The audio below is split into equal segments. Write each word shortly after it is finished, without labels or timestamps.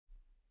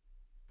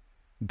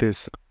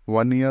This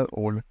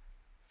 1-year-old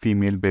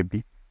female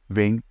baby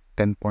weighing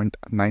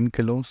 10.9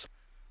 kilos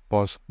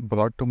was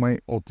brought to my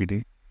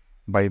OPD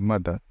by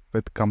mother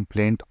with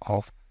complaint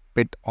of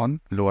pit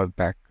on lower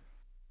back.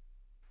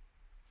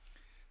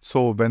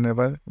 So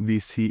whenever we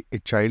see a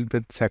child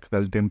with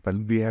sacral dimple,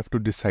 we have to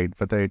decide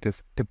whether it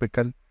is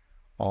typical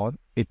or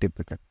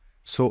atypical.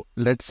 So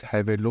let's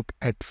have a look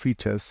at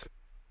features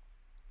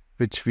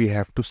which we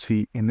have to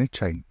see in a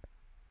child.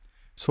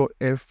 So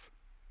if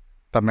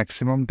the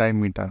maximum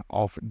diameter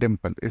of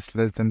dimple is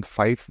less than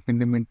 5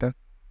 mm,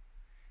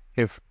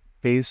 if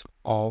base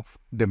of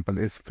dimple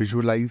is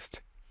visualized,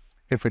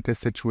 if it is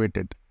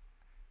situated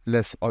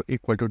less or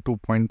equal to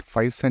 2.5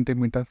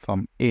 cm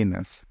from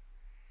anus,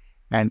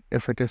 and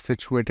if it is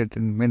situated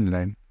in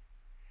midline,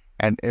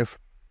 and if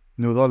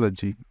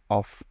neurology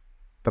of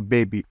the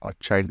baby or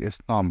child is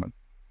normal,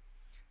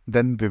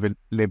 then we will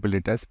label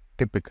it as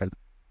typical.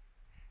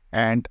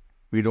 And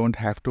we don't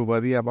have to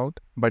worry about,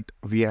 but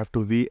we have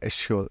to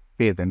reassure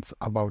parents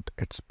about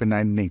its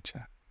benign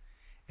nature.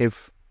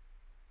 If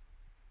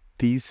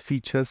these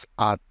features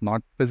are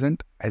not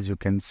present, as you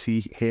can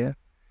see here,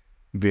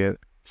 where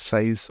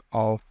size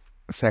of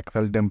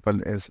sacral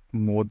dimple is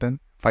more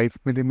than 5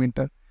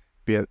 mm,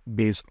 where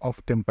base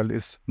of dimple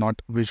is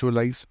not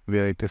visualized,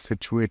 where it is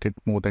situated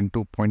more than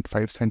 2.5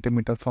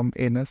 cm from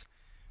anus,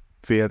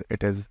 where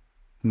it is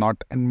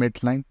not in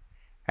midline,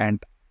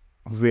 and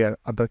where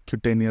other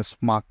cutaneous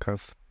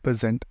markers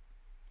present,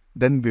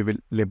 then we will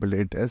label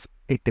it as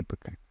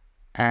atypical.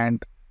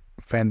 And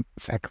when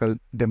sacral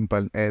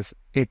dimple is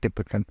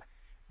atypical,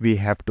 we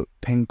have to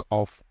think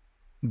of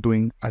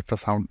doing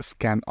ultrasound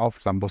scan of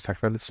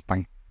lumbosacral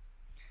spine.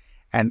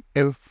 And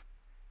if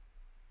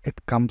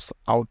it comes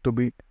out to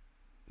be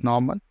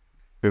normal,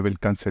 we will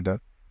consider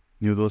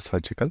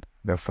neurosurgical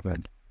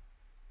referral.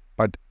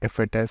 But if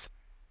it is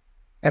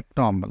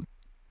abnormal,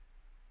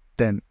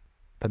 then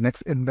the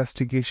next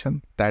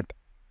investigation that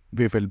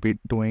we will be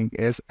doing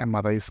is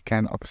MRI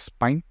scan of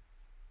spine,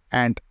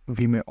 and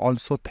we may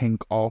also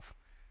think of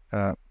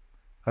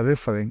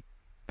referring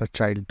the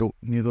child to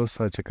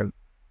neurosurgical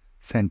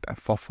center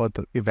for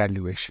further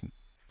evaluation.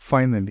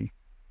 Finally,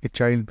 a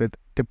child with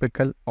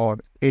typical or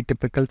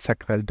atypical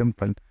sacral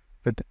dimple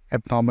with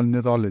abnormal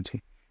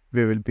neurology,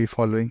 we will be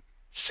following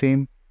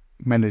same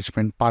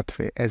management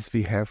pathway as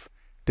we have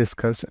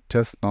discussed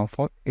just now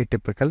for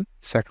atypical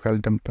sacral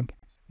dimple.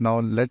 Now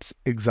let's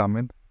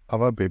examine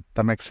our baby.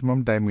 The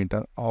maximum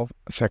diameter of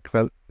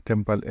sacral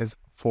dimple is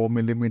 4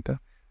 mm,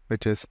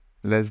 which is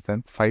less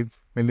than 5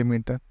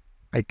 mm.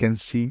 I can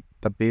see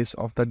the base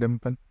of the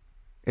dimple.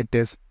 It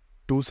is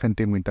 2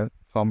 cm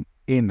from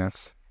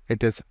anus.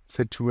 It is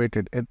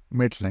situated in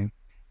midline,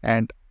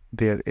 and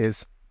there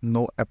is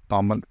no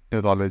abnormal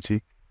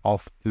neurology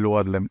of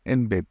lower limb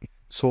in baby.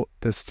 So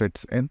this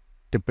fits in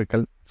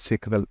typical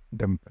sacral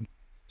dimple.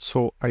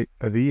 So I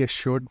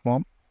reassured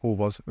mom, who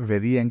was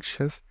very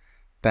anxious,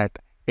 that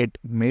it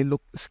may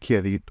look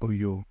scary to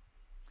you,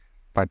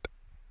 but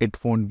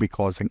it won't be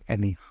causing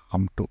any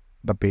harm to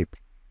the baby.